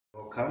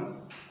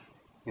welcome.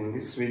 In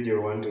this video,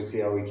 we want to see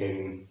how we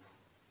can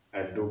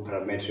do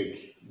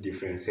parametric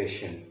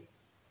differentiation.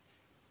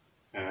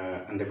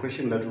 And the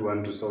question that we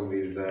want to solve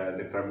is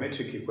the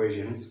parametric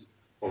equations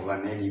of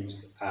an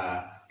ellipse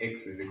are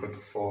x is equal to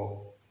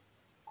 4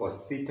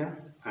 cos theta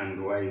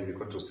and y is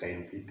equal to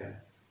sin theta.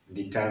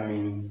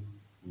 Determine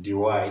dy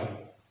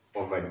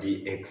over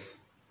dx.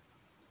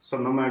 So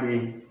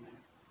normally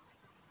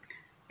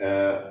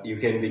you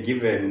can be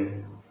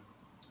given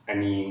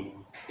an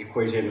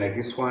equation like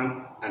this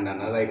one and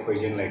another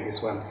equation like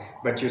this one,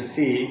 but you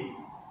see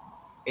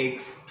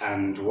x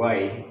and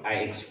y are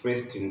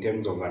expressed in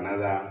terms of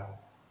another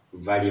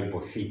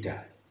variable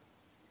theta.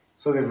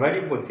 So the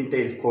variable theta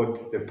is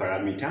called the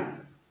parameter,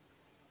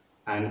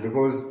 and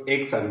because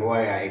x and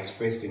y are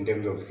expressed in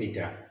terms of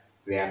theta,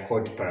 they are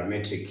called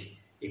parametric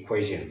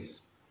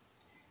equations.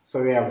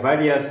 So there are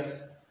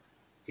various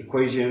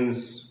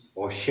equations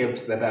or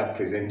shapes that are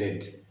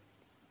presented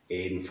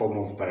in form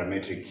of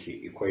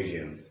parametric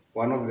equations.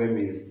 One of them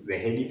is the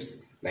ellipse,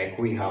 like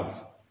we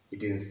have.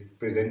 It is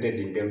presented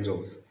in terms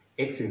of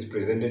x is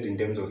presented in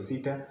terms of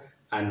theta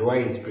and y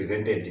is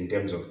presented in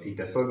terms of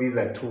theta. So these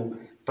are two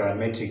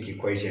parametric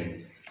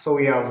equations. So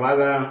we have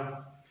other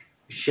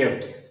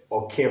shapes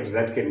or curves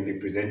that can be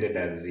presented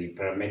as the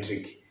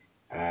parametric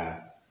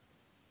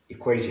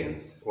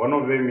equations. One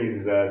of them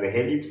is the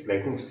ellipse,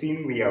 like we've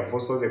seen. We have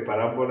also the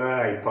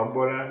parabola,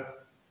 hyperbola,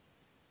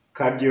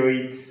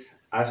 cardioids,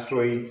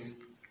 astroids,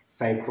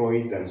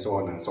 cycloids, and so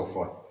on and so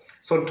forth.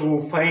 So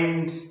to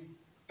find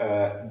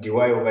dy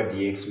over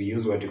dx, we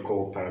use what we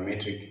call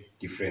parametric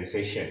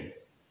differentiation.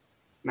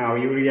 Now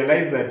you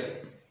realize that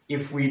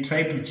if we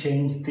try to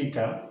change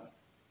theta,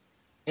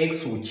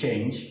 x will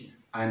change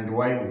and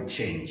y will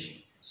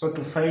change. So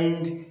to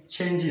find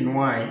change in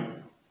y,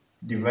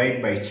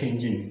 divide by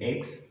change in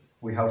x,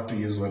 we have to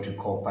use what we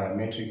call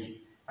parametric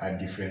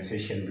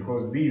differentiation,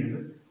 because these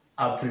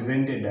are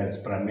presented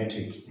as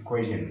parametric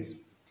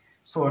equations.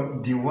 So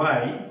dy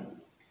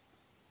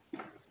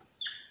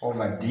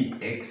over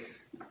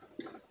dx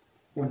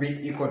will be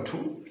equal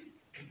to,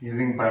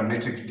 using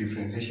parametric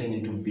differentiation,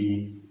 it will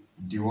be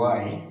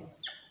dy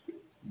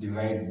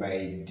divided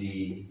by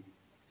d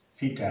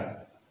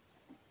theta.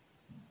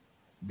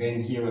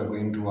 Then here we're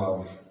going to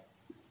have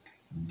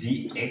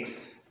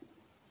dx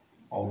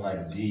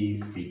over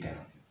d theta.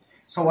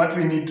 So what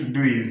we need to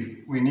do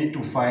is we need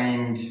to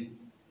find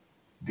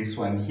this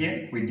one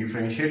here. We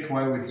differentiate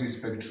y with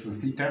respect to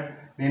theta,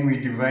 then we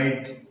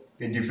divide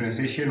the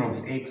differentiation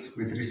of x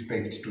with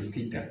respect to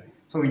theta.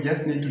 So we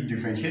just need to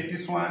differentiate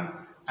this one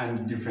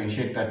and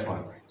differentiate that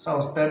one. So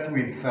I'll start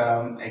with,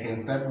 I can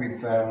start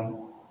with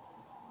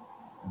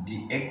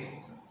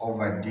dx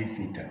over d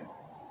theta.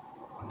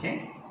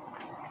 Okay?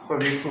 So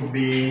this will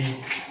be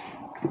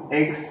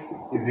x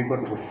is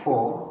equal to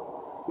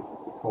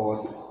 4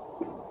 cos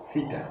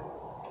theta.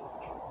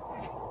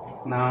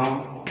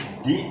 Now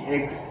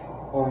dx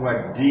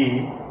over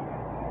d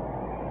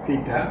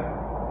theta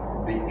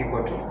will be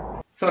equal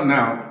to. So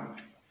now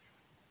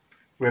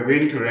we're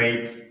going to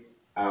write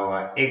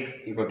our x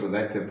equal to,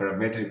 that's a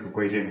parametric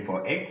equation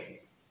for x.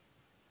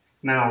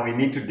 Now we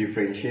need to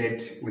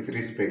differentiate with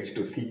respect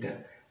to theta.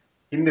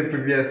 In the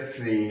previous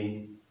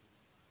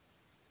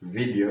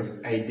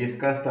videos, I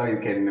discussed how you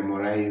can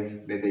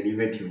memorize the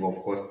derivative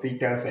of cos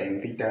theta,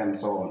 sin theta, and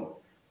so on.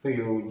 So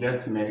you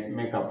just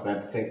make up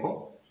that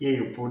circle. Here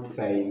you put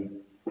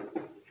sin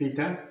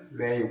theta,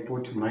 there you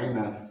put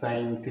minus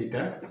sin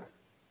theta,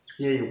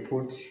 here you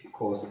put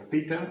cos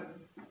theta,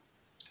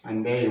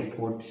 and there you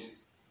put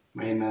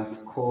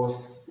minus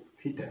cos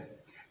theta.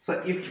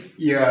 So if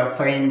you are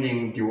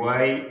finding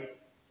dy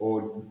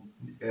or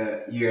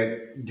you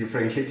are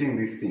differentiating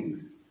these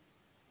things,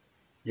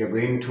 you're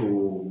going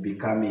to be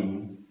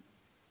coming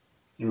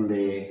in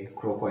the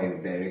clockwise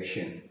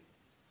direction.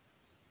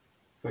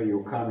 So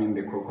you come in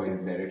the clockwise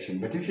direction.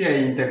 But if you are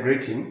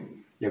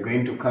integrating, you're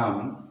going to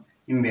come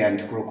in the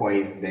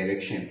anti-clockwise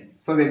direction.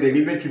 So the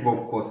derivative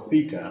of cos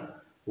theta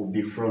will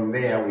be from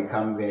there, we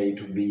come there,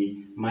 it will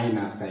be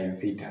minus sin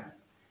theta.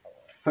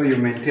 So you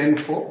maintain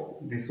 4,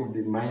 this will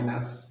be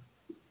minus,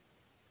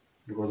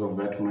 because of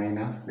that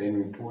minus, then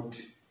we put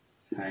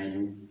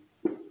sin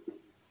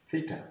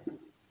theta.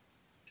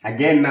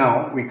 Again,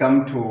 now we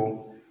come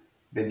to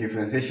the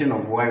differentiation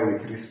of y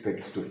with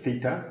respect to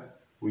theta,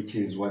 which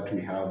is what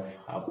we have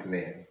up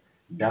there.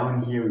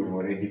 Down here we've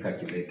already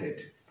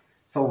calculated.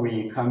 So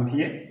we come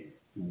here,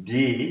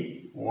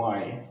 dy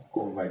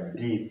over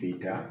d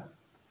theta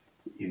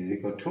is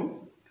equal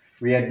to,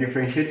 we are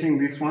differentiating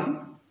this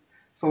one.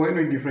 So when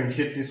we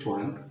differentiate this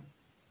one,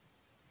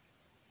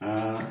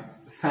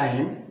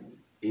 sine,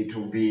 it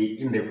will be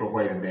in the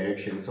clockwise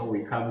direction. So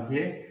we come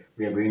here,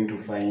 we are going to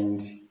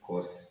find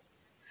cos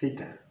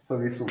theta. So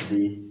this will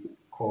be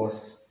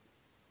cos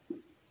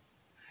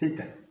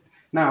theta.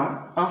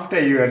 Now, after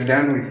you are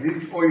done with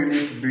this, all you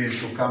need to do is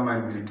to come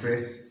and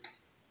replace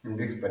in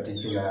this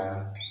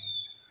particular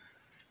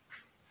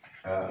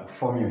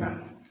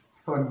formula.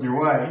 So dy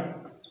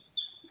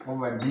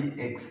over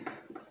dx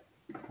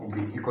will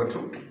be equal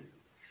to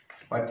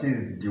what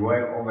is dy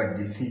over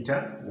d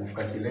theta? We've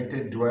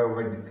calculated dy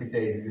over d theta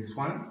is this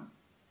one.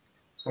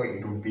 So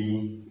it will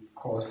be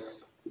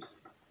cos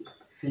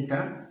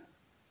theta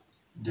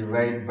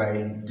divided by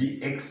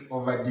dx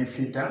over d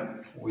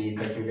theta. We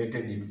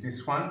calculated it's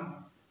this one.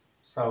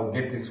 So I'll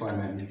get this one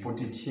and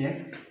put it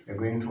here. We're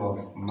going to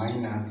have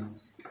minus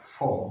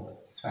 4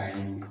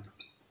 sine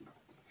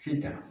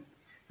theta.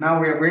 Now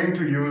we are going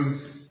to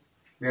use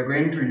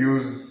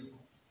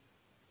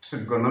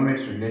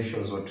trigonometry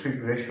ratios or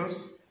trig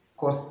ratios.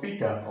 Cos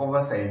theta over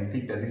sine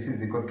theta, this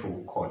is equal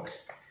to cot.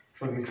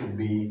 So this will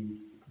be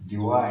dy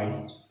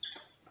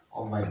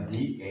over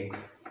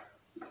dx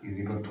is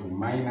equal to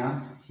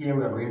minus, here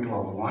we are going to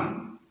have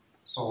 1,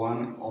 so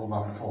 1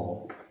 over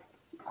 4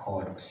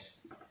 cot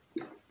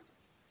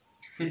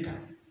theta.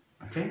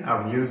 Okay,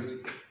 I've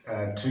used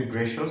trig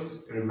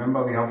ratios.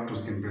 Remember, we have to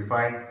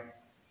simplify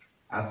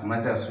as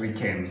much as we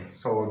can.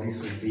 So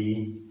this would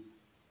be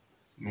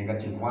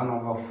negative 1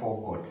 over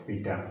 4 cot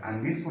theta,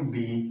 and this would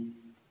be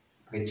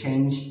the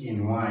change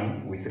in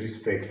y with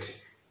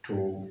respect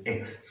to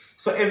x.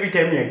 So every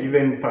time you are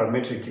given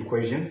parametric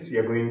equations, you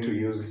are going to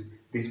use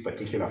this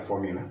particular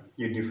formula.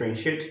 You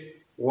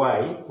differentiate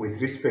y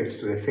with respect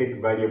to the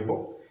third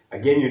variable.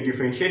 Again, you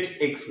differentiate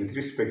x with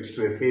respect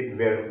to the third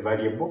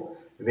variable.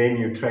 Then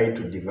you try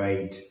to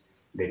divide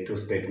the two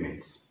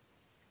statements.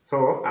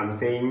 So I'm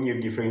saying you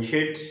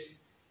differentiate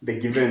the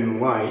given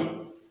y.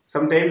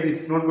 Sometimes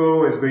it's not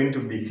always going to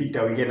be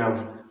theta. We can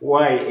have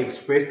y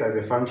expressed as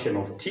a function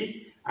of t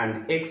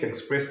and x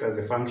expressed as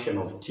a function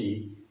of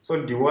t.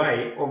 So dy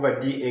over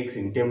dx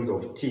in terms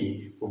of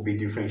t will be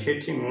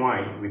differentiating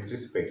y with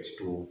respect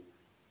to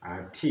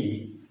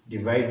t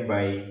divided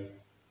by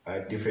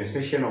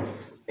differentiation of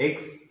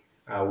x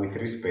with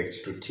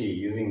respect to t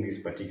using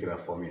this particular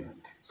formula.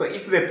 So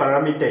if the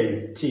parameter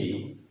is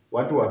t,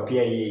 what will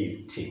appear here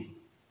is t.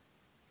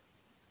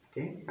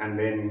 Okay, and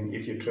then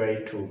if you try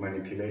to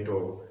manipulate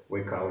or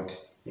work out,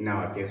 in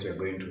our case, we are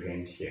going to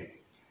end here.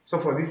 So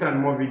for this and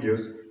more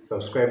videos,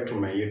 subscribe to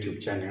my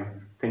YouTube channel.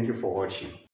 Thank you for watching.